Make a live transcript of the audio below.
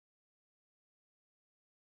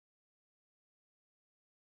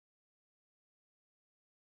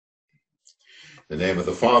In the name of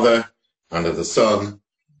the Father, and of the Son,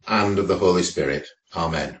 and of the Holy Spirit.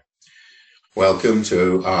 Amen. Welcome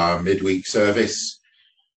to our midweek service.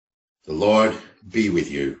 The Lord be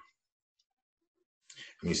with you.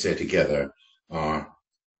 And we say together our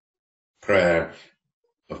prayer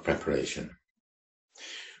of preparation.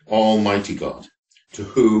 Almighty God, to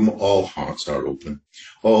whom all hearts are open,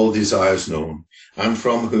 all desires known, and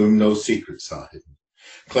from whom no secrets are hidden,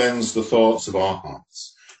 cleanse the thoughts of our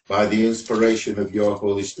hearts by the inspiration of your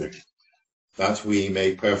Holy Spirit, that we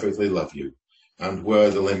may perfectly love you and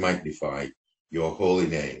worthily magnify your holy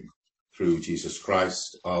name, through Jesus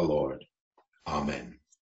Christ our Lord. Amen.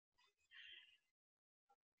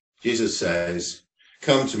 Jesus says,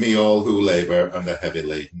 "Come to me all who labour and are heavy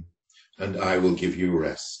laden, and I will give you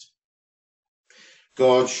rest."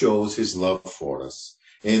 God shows his love for us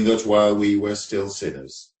in that while we were still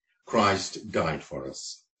sinners, Christ died for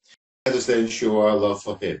us. Let us then show our love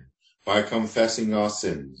for him by confessing our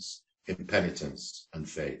sins in penitence and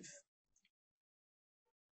faith.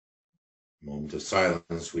 A moment of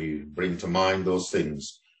silence, we bring to mind those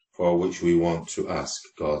things for which we want to ask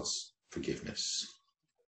God's forgiveness.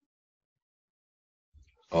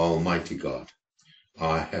 Almighty God,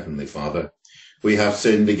 our Heavenly Father, we have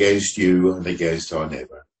sinned against you and against our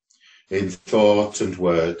neighbour, in thought and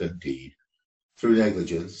word and deed, through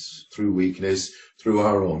negligence, through weakness, through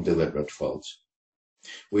our own deliberate fault.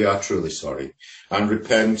 We are truly sorry and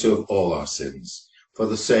repent of all our sins. For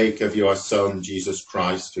the sake of your Son, Jesus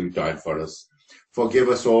Christ, who died for us, forgive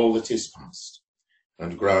us all that is past,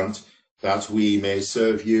 and grant that we may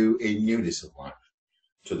serve you in newness of life,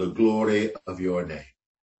 to the glory of your name.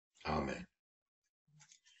 Amen.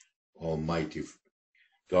 Almighty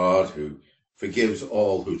God, who forgives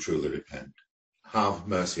all who truly repent, have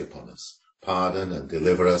mercy upon us, pardon and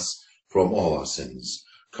deliver us from all our sins,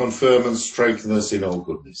 confirm and strengthen us in all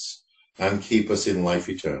goodness, and keep us in life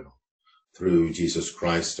eternal, through Jesus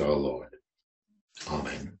Christ our Lord.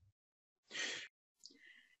 Amen.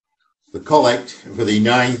 The Collect for the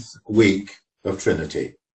 9th week of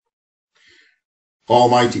Trinity.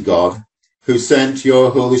 Almighty God, who sent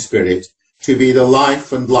your Holy Spirit to be the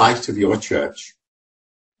life and light of your church,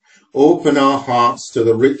 open our hearts to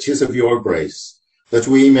the riches of your grace, that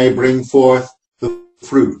we may bring forth the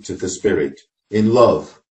fruit of the Spirit in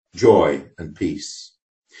love, joy, and peace.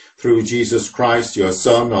 Through Jesus Christ, your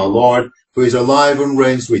Son, our Lord, who is alive and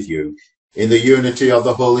reigns with you in the unity of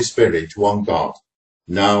the Holy Spirit, one God,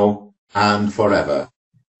 now and forever.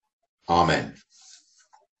 Amen.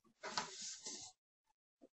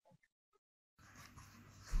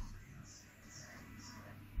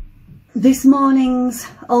 This morning's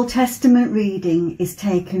Old Testament reading is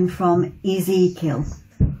taken from Ezekiel.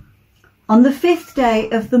 On the 5th day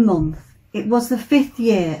of the month, it was the 5th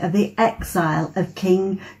year of the exile of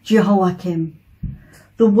King Jehoiakim.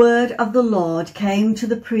 The word of the Lord came to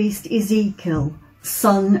the priest Ezekiel,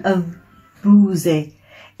 son of Buzi,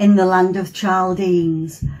 in the land of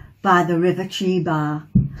Chaldeans, by the river Chebar,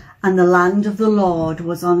 and the land of the Lord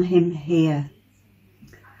was on him here.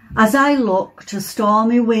 As I looked, a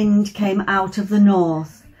stormy wind came out of the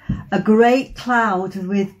north, a great cloud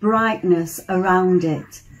with brightness around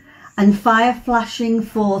it, and fire flashing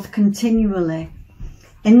forth continually.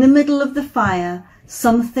 In the middle of the fire,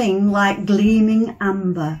 something like gleaming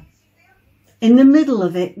amber. In the middle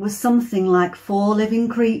of it was something like 4 living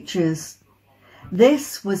creatures.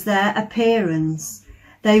 This was their appearance.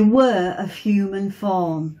 They were of human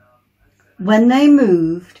form. When they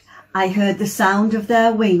moved, I heard the sound of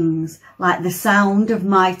their wings, like the sound of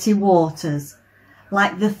mighty waters,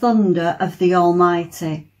 like the thunder of the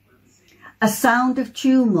Almighty. A sound of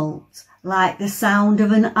tumult, like the sound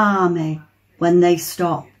of an army. When they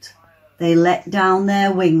stopped, they let down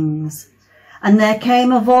their wings, and there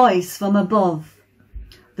came a voice from above.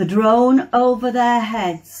 The drone over their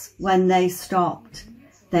heads. When they stopped,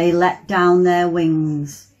 they let down their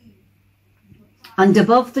wings. And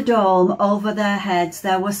above the dome over their heads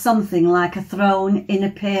there was something like a throne in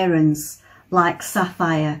appearance, like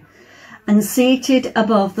sapphire, and seated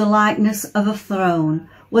above the likeness of a throne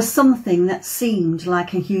was something that seemed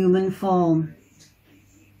like a human form.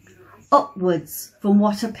 Upwards from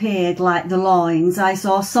what appeared like the loins I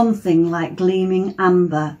saw something like gleaming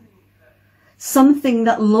amber, something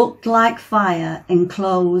that looked like fire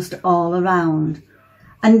enclosed all around,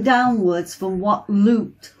 and downwards from what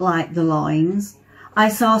looked like the loins I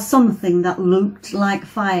saw something that looked like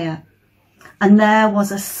fire, and there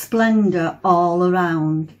was a splendour all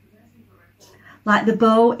around. Like the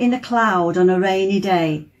bow in a cloud on a rainy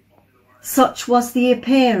day, such was the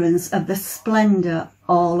appearance of the splendour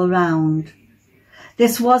all around.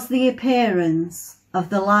 This was the appearance of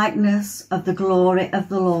the likeness of the glory of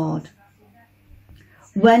the Lord.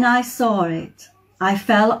 When I saw it, I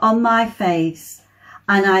fell on my face,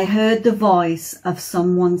 and I heard the voice of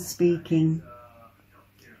someone speaking.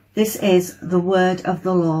 This is the word of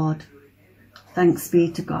the Lord. Thanks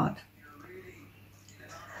be to God.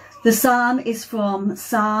 The psalm is from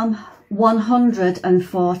Psalm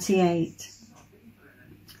 148.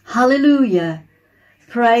 Hallelujah!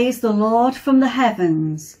 Praise the Lord from the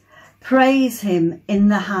heavens. Praise him in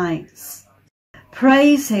the heights.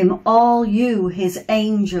 Praise him, all you his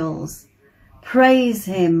angels. Praise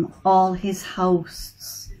him, all his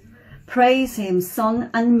hosts. Praise him, sun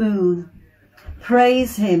and moon.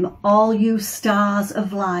 Praise him, all you stars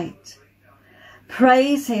of light.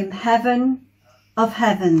 Praise him, heaven of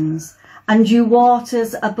heavens, and you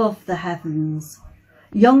waters above the heavens.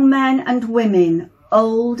 Young men and women,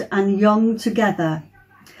 old and young together,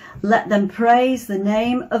 let them praise the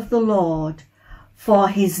name of the Lord, for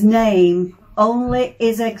his name only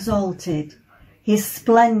is exalted, his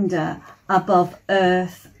splendour above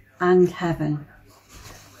earth and heaven.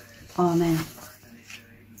 Amen.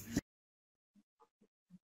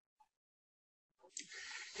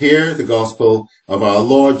 Hear the gospel of our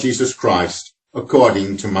Lord Jesus Christ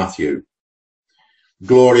according to Matthew.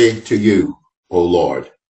 Glory to you, O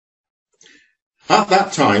Lord. At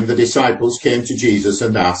that time the disciples came to Jesus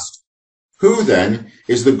and asked, "Who then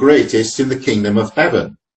is the greatest in the kingdom of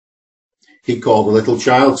heaven?" He called a little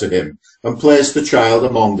child to him and placed the child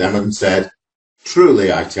among them and said,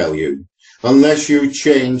 "Truly I tell you, unless you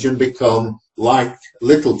change and become like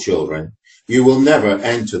little children, you will never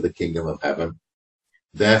enter the kingdom of heaven.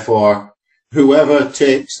 Therefore, whoever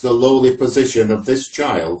takes the lowly position of this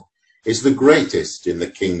child is the greatest in the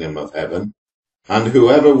kingdom of heaven, and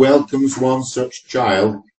whoever welcomes one such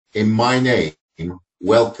child in my name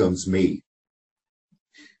welcomes me.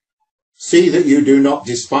 See that you do not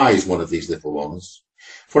despise one of these little ones,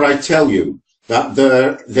 for I tell you that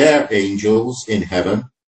their angels in heaven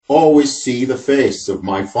always see the face of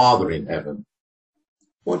my Father in heaven.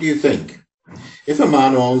 What do you think? If a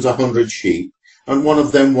man owns 100 sheep, and one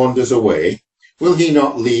of them wanders away, will he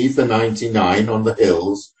not leave the 99 on the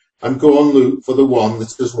hills and go and look for the one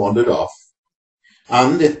that has wandered off?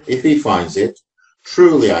 And if he finds it,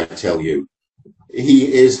 truly I tell you,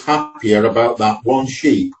 he is happier about that one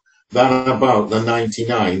sheep than about the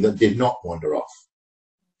 99 that did not wander off.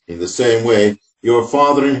 In the same way, your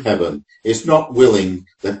Father in heaven is not willing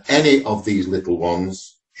that any of these little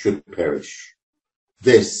ones should perish."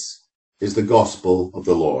 This is the gospel of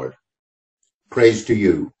the Lord. Praise to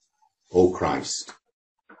you, O Christ.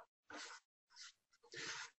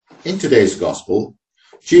 In today's gospel,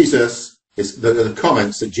 the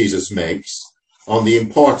comments that Jesus makes on the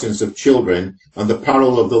importance of children and the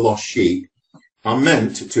parable of the lost sheep are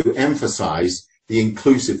meant to emphasize the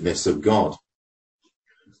inclusiveness of God.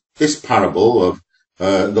 This parable of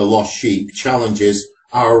the lost sheep challenges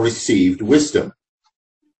our received wisdom.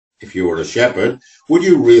 If you were a shepherd, would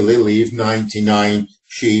you really leave 99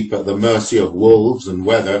 sheep at the mercy of wolves and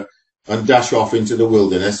weather and dash off into the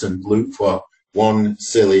wilderness and look for one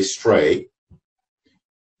silly stray?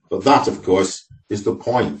 But that, of course, is the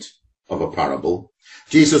point of a parable.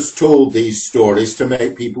 Jesus told these stories to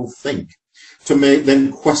make people think, to make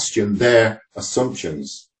them question their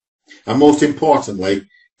assumptions, and most importantly,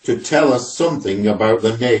 to tell us something about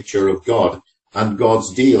the nature of God and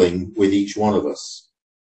God's dealing with each one of us.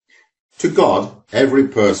 To God, every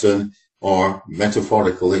person, or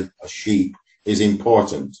metaphorically a sheep, is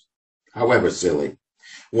important, however silly,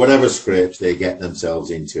 whatever scrapes they get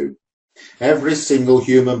themselves into. Every single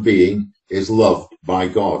human being is loved by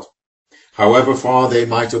God, however far they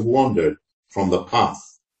might have wandered from the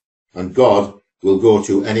path, and God will go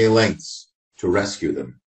to any lengths to rescue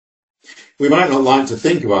them. We might not like to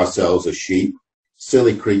think of ourselves as sheep,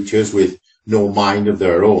 silly creatures with no mind of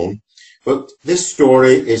their own, but this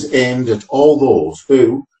story is aimed at all those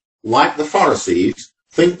who, like the Pharisees,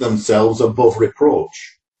 think themselves above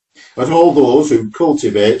reproach, at all those who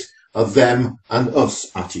cultivate a them and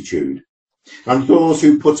us attitude, and those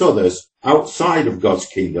who put others outside of God's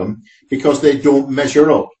kingdom because they don't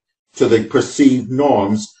measure up to the perceived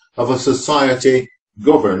norms of a society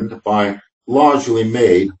governed by largely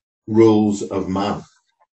made rules of man.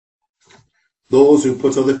 Those who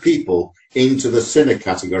put other people into the sinner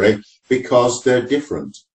category because they're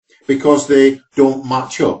different, because they don't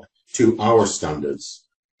match up to our standards,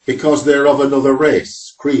 because they're of another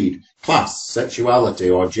race, creed, class, sexuality,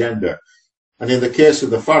 or gender, and in the case of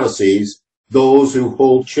the Pharisees, those who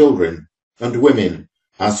hold children and women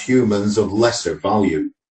as humans of lesser value.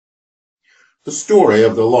 The story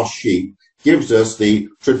of the lost sheep gives us the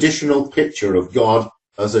traditional picture of God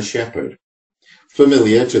as a shepherd,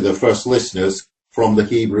 familiar to the first listeners from the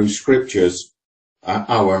Hebrew Scriptures,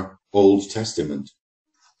 our Old Testament.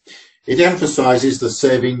 It emphasizes the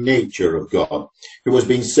saving nature of God, who has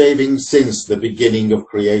been saving since the beginning of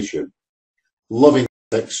creation, loving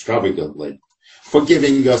us extravagantly,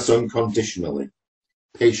 forgiving us unconditionally,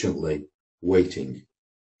 patiently waiting.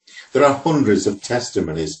 There are hundreds of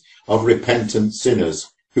testimonies of repentant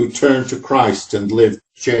sinners who turn to Christ and live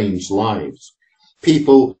changed lives.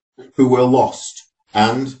 People who were lost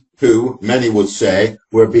and who, many would say,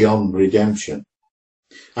 were beyond redemption.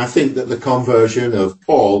 I think that the conversion of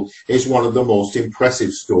Paul is one of the most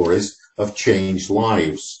impressive stories of changed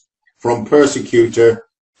lives, from persecutor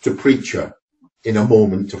to preacher in a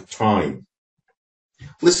moment of time.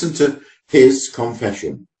 Listen to his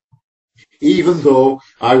confession. Even though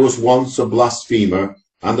I was once a blasphemer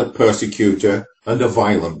and a persecutor and a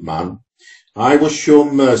violent man, I was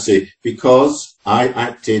shown mercy because I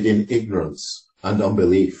acted in ignorance and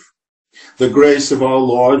unbelief. The grace of our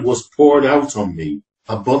Lord was poured out on me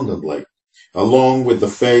abundantly, along with the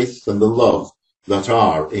faith and the love that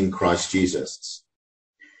are in Christ Jesus.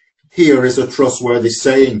 Here is a trustworthy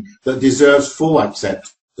saying that deserves full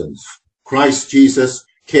acceptance. Christ Jesus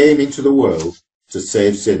came into the world to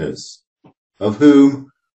save sinners, of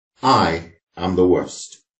whom I am the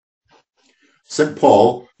worst. St.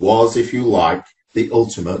 Paul was, if you like, the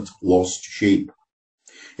ultimate lost sheep.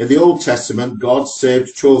 In the Old Testament, God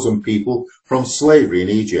saved chosen people from slavery in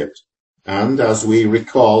Egypt. And as we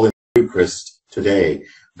recall in the Eucharist today,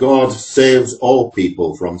 God saves all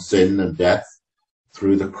people from sin and death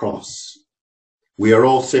through the cross. We are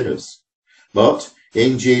all sinners, but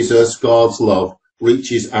in Jesus, God's love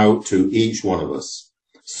reaches out to each one of us,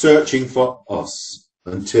 searching for us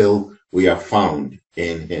until we are found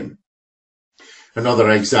in him.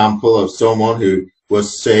 Another example of someone who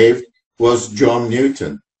was saved was John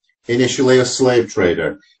Newton, initially a slave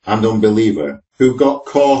trader and unbeliever, who got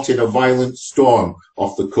caught in a violent storm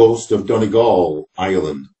off the coast of Donegal,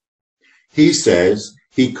 Ireland. He says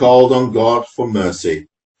he called on God for mercy,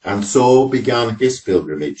 and so began his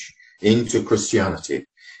pilgrimage into Christianity,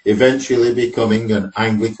 eventually becoming an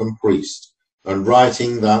Anglican priest and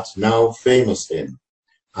writing that now famous hymn,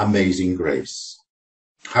 Amazing Grace.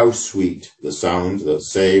 How sweet the sound that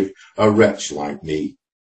saved a wretch like me.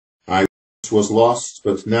 I was lost,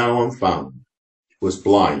 but now I'm found, was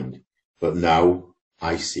blind, but now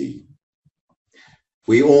I see.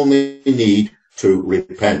 We only need to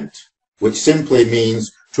repent, which simply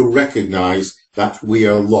means to recognize that we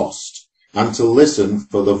are lost and to listen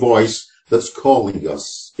for the voice that's calling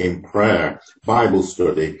us in prayer, Bible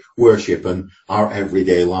study, worship, and our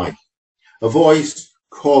everyday life. A voice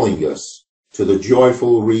calling us to the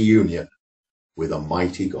joyful reunion with a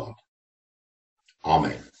mighty God.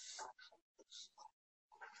 Amen.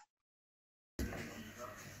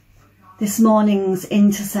 This morning's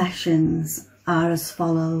intercessions are as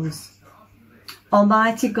follows.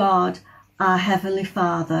 Almighty God, our Heavenly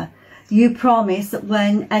Father, you promise that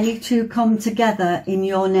when any two come together in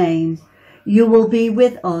your name, you will be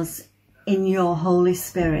with us in your Holy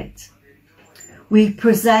Spirit. We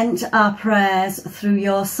present our prayers through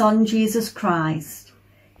your Son, Jesus Christ.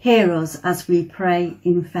 Hear us as we pray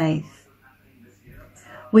in faith.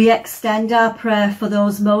 We extend our prayer for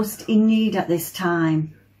those most in need at this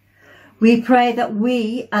time. We pray that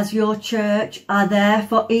we, as your church, are there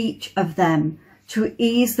for each of them to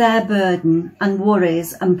ease their burden and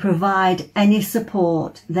worries and provide any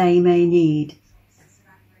support they may need.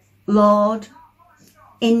 Lord,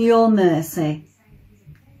 in your mercy,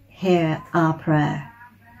 hear our prayer.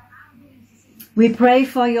 We pray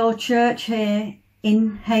for your church here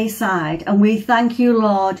in Heyside, and we thank you,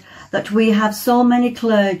 Lord, that we have so many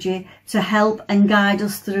clergy to help and guide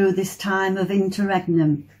us through this time of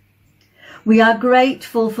interregnum. We are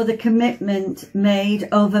grateful for the commitment made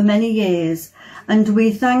over many years, and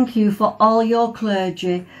we thank you for all your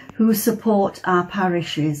clergy who support our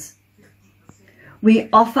parishes. We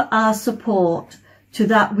offer our support to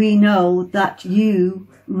that we know that you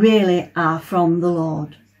really are from the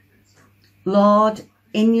Lord. Lord,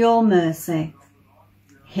 in your mercy,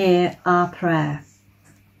 hear our prayer.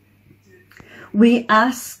 We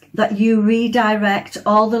ask that you redirect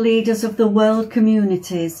all the leaders of the world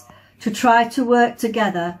communities to try to work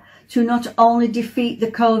together to not only defeat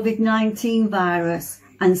the COVID-19 virus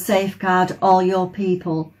and safeguard all your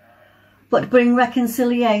people, but bring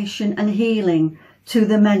reconciliation and healing to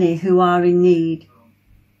the many who are in need.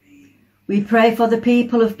 We pray for the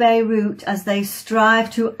people of Beirut as they strive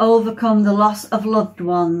to overcome the loss of loved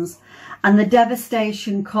ones and the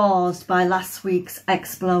devastation caused by last week's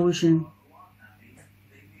explosion.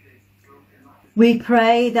 We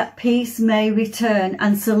pray that peace may return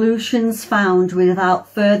and solutions found without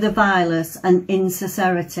further violence and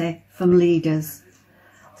insincerity from leaders.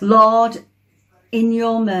 Lord, in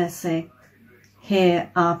your mercy, hear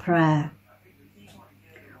our prayer.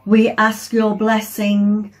 We ask your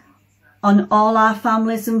blessing on all our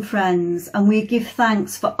families and friends, and we give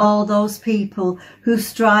thanks for all those people who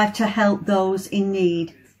strive to help those in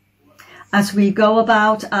need. As we go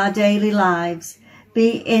about our daily lives,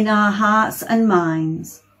 be in our hearts and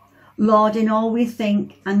minds, Lord, in all we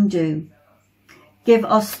think and do. Give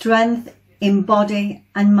us strength in body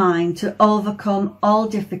and mind to overcome all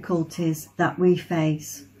difficulties that we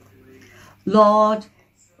face. Lord,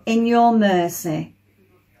 in your mercy,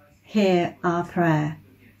 hear our prayer.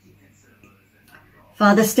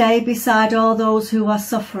 Father, stay beside all those who are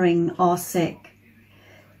suffering or sick.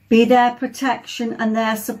 Be their protection and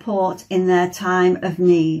their support in their time of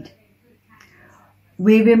need.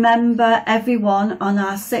 We remember everyone on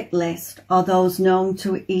our sick list or those known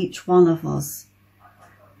to each one of us.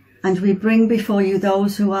 And we bring before you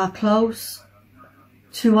those who are close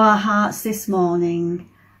to our hearts this morning.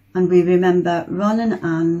 And we remember Ron and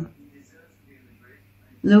Anne,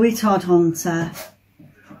 Louis Todd Hunter,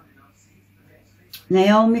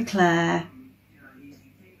 Naomi Clare,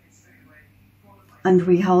 and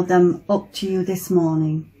we hold them up to you this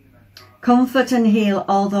morning. Comfort and heal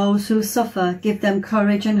all those who suffer, give them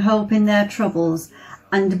courage and hope in their troubles,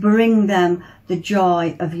 and bring them the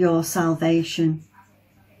joy of your salvation.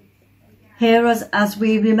 Hear us as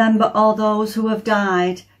we remember all those who have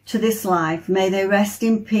died to this life. May they rest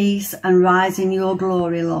in peace and rise in your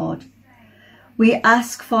glory, Lord. We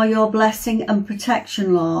ask for your blessing and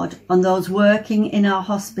protection, Lord, on those working in our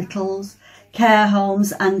hospitals, care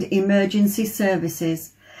homes and emergency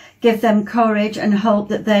services. Give them courage and hope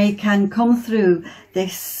that they can come through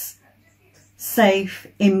this safe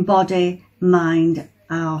in body, mind,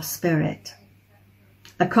 our spirit.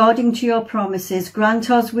 According to your promises,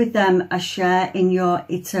 grant us with them a share in your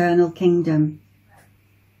eternal kingdom.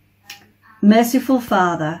 Merciful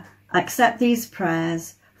Father, accept these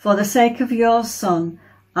prayers for the sake of your Son,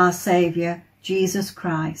 our Saviour, Jesus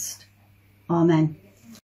Christ. Amen.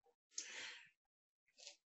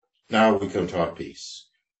 Now we come to our peace.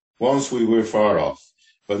 Once we were far off,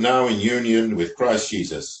 but now in union with Christ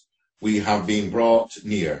Jesus, we have been brought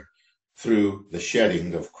near through the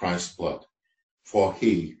shedding of Christ's blood. For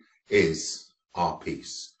he is our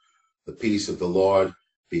peace. The peace of the Lord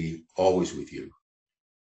be always with you.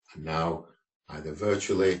 And now, either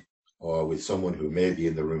virtually or with someone who may be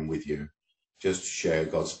in the room with you, just share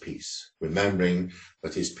God's peace, remembering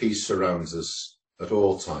that his peace surrounds us at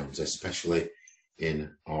all times, especially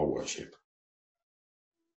in our worship.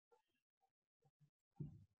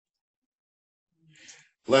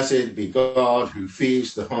 Blessed be God who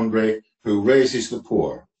feeds the hungry, who raises the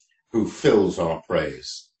poor, who fills our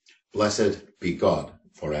praise. Blessed be God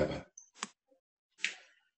forever.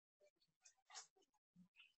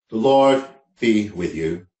 The Lord be with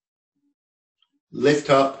you.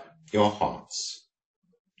 Lift up your hearts.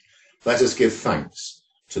 Let us give thanks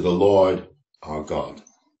to the Lord our God.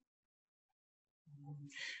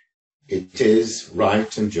 It is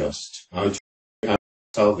right and just, our joy and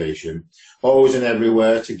salvation, always and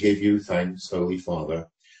everywhere to give you thanks, Holy Father,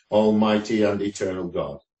 Almighty and eternal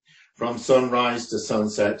God. From sunrise to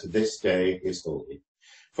sunset, this day is holy.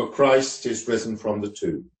 For Christ is risen from the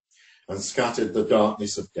tomb and scattered the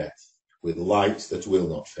darkness of death with light that will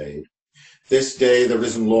not fade. This day the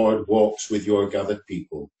risen Lord walks with your gathered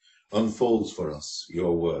people, unfolds for us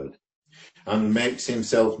your word, and makes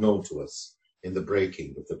himself known to us in the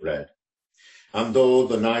breaking of the bread. And though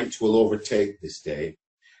the night will overtake this day,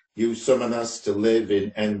 you summon us to live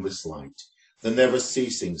in endless light, the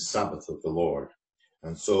never-ceasing Sabbath of the Lord.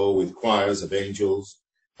 And so with choirs of angels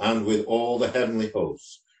and with all the heavenly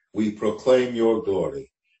hosts, we proclaim your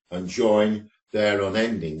glory and join their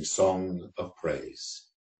unending song of praise.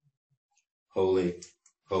 Holy,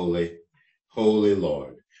 holy, holy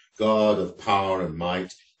Lord, God of power and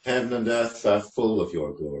might, heaven and earth are full of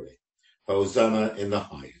your glory. Hosanna in the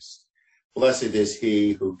highest. Blessed is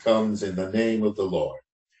he who comes in the name of the Lord.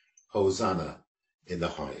 Hosanna in the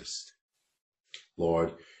highest.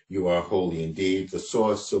 Lord, you are holy indeed, the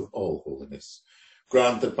source of all holiness.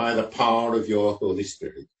 Grant that by the power of your Holy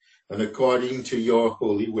Spirit, and according to your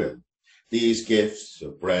holy will, these gifts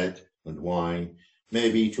of bread and wine may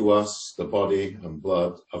be to us the body and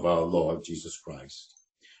blood of our Lord Jesus Christ,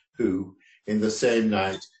 who, in the same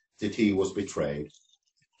night that he was betrayed,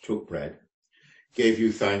 took bread, gave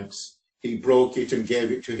you thanks. He broke it and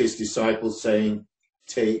gave it to his disciples, saying,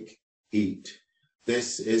 "Take, eat.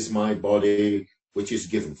 This is my body, which is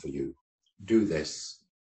given for you. Do this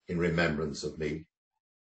in remembrance of me.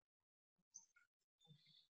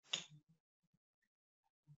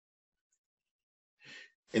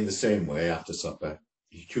 In the same way, after supper,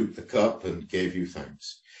 he took the cup and gave you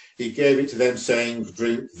thanks. He gave it to them, saying,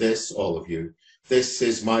 "Drink this, all of you. This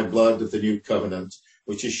is my blood of the new covenant,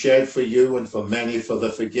 which is shed for you and for many for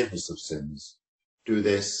the forgiveness of sins. Do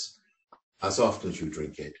this as often as you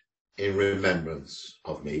drink it, in remembrance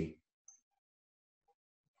of me."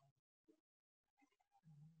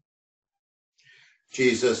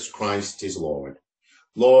 Jesus Christ is Lord.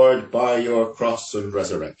 Lord, by your cross and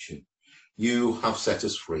resurrection, you have set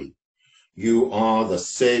us free. You are the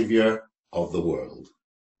Saviour of the world.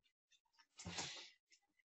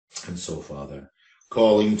 And so, Father,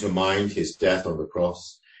 calling to mind his death on the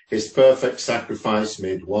cross, his perfect sacrifice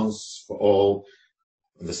made once for all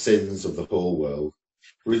the sins of the whole world,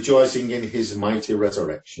 rejoicing in his mighty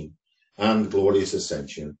resurrection and glorious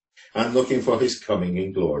ascension, and looking for his coming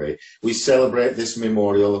in glory, we celebrate this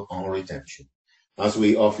memorial of our redemption as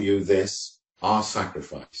we offer you this, our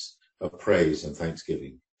sacrifice of praise and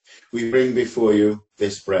thanksgiving. We bring before you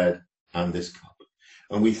this bread and this cup,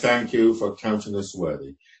 and we thank you for counting us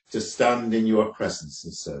worthy to stand in your presence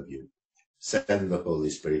and serve you. Send the Holy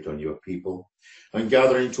Spirit on your people, and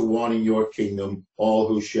gather into one in your kingdom all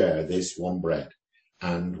who share this one bread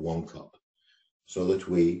and one cup, so that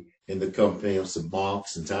we, in the company of St. Mark,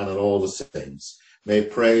 St. Anne, and all the saints, may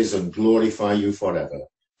praise and glorify you forever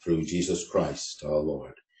through Jesus Christ our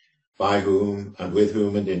Lord, by whom and with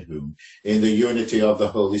whom and in whom, in the unity of the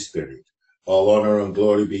Holy Spirit, all honour and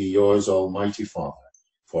glory be yours, Almighty Father,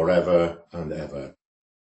 forever and ever.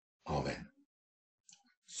 Amen.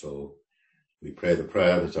 So we pray the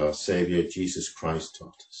prayer that our Saviour Jesus Christ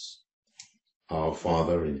taught us. Our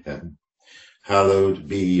Father in heaven, hallowed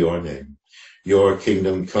be your name. Your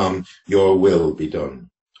kingdom come, your will be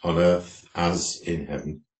done, on earth as in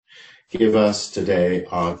heaven. Give us today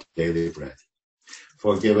our daily bread.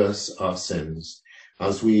 Forgive us our sins,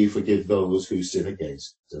 as we forgive those who sin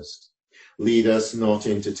against us. Lead us not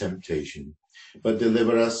into temptation, but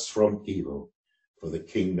deliver us from evil. For the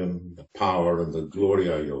kingdom, the power, and the glory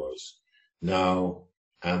are yours, now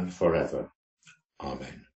and forever.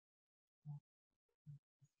 Amen.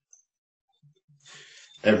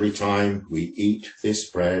 Every time we eat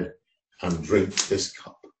this bread and drink this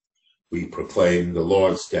cup, we proclaim the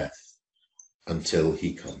Lord's death until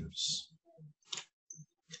he comes.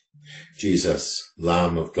 Jesus,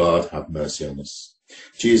 Lamb of God, have mercy on us.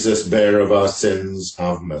 Jesus, bearer of our sins,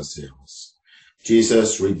 have mercy on us.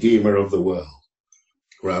 Jesus, Redeemer of the world,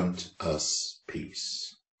 grant us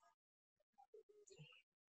peace.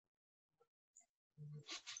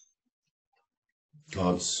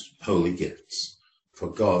 God's holy gifts for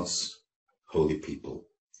God's holy people.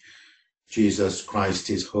 Jesus Christ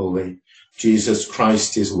is holy. Jesus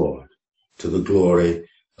Christ is Lord, to the glory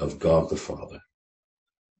of God the Father.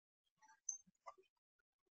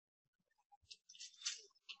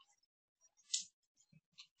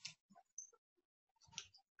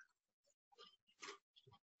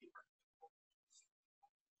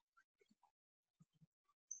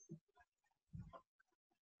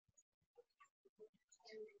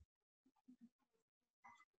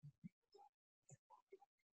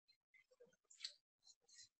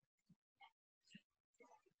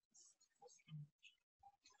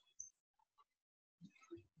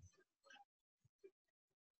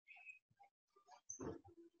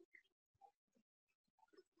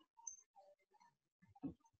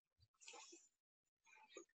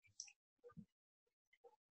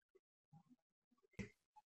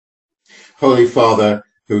 Holy Father,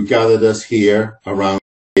 who gathered us here around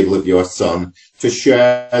the table of your Son to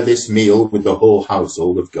share this meal with the whole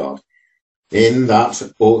household of God, in that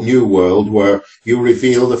new world where you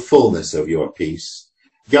reveal the fullness of your peace,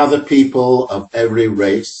 gather people of every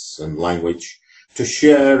race and language to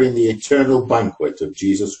share in the eternal banquet of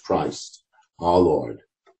Jesus Christ, our Lord.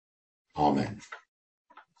 Amen.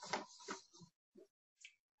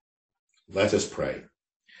 Let us pray.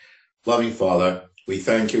 Loving Father, we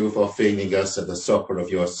thank you for feeding us at the supper of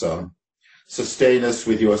your Son. Sustain us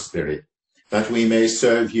with your Spirit, that we may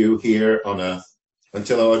serve you here on earth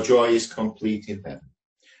until our joy is complete in heaven,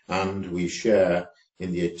 and we share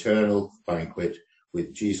in the eternal banquet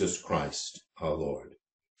with Jesus Christ, our Lord.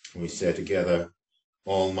 And we say together,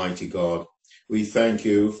 Almighty God, we thank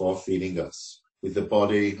you for feeding us with the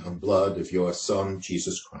body and blood of your Son,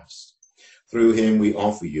 Jesus Christ. Through him we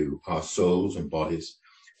offer you our souls and bodies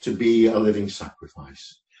to be a living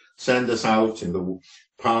sacrifice. Send us out in the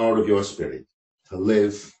power of your Spirit to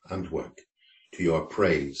live and work to your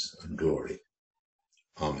praise and glory.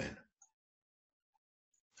 Amen.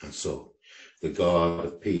 And so the God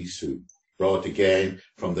of peace, who brought again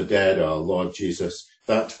from the dead our Lord Jesus,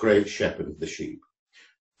 that great shepherd of the sheep,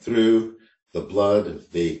 through the blood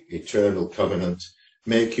of the eternal covenant,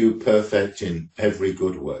 make you perfect in every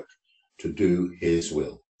good work, to do his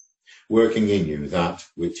will, working in you that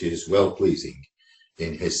which is well-pleasing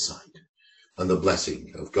in his sight. And the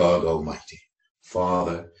blessing of God Almighty,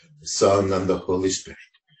 Father, the Son, and the Holy Spirit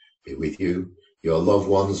be with you, your loved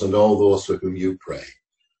ones, and all those for whom you pray,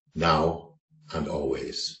 now and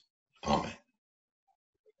always. Amen.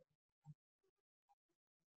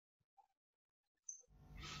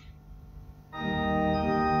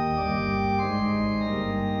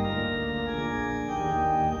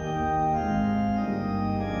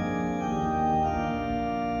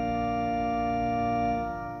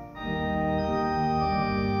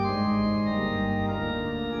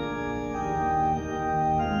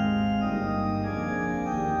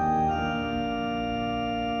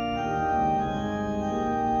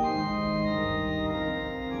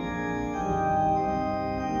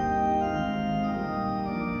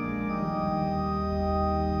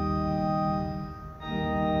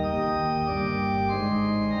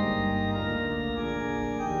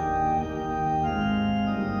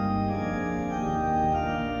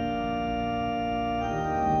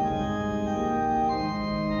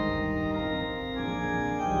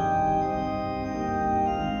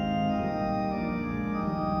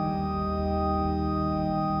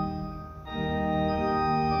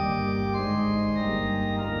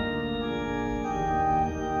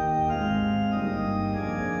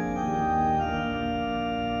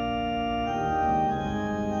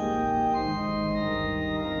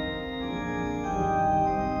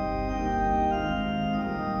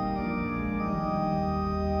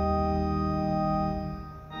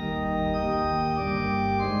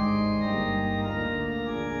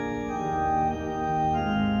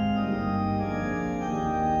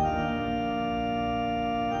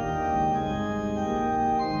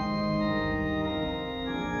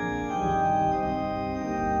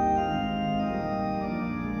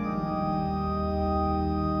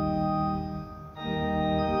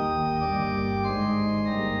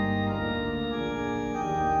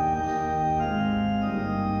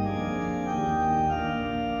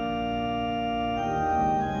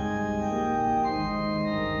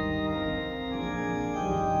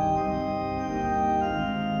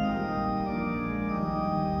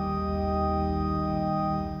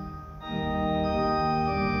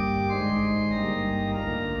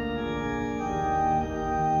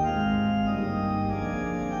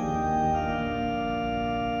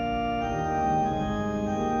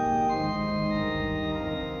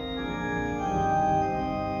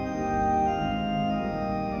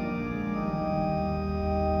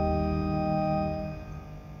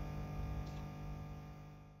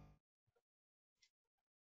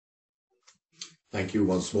 Thank you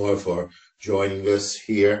once more for joining us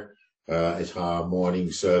here at our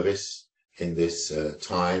morning service in this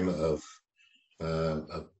time of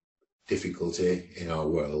difficulty in our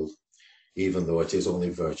world, even though it is only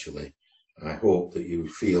virtually. I hope that you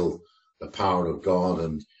feel the power of God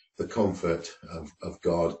and the comfort of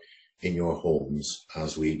God in your homes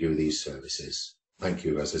as we do these services. Thank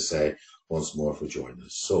you, as I say, once more for joining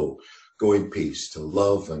us. So go in peace to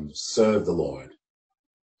love and serve the Lord.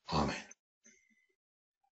 Amen.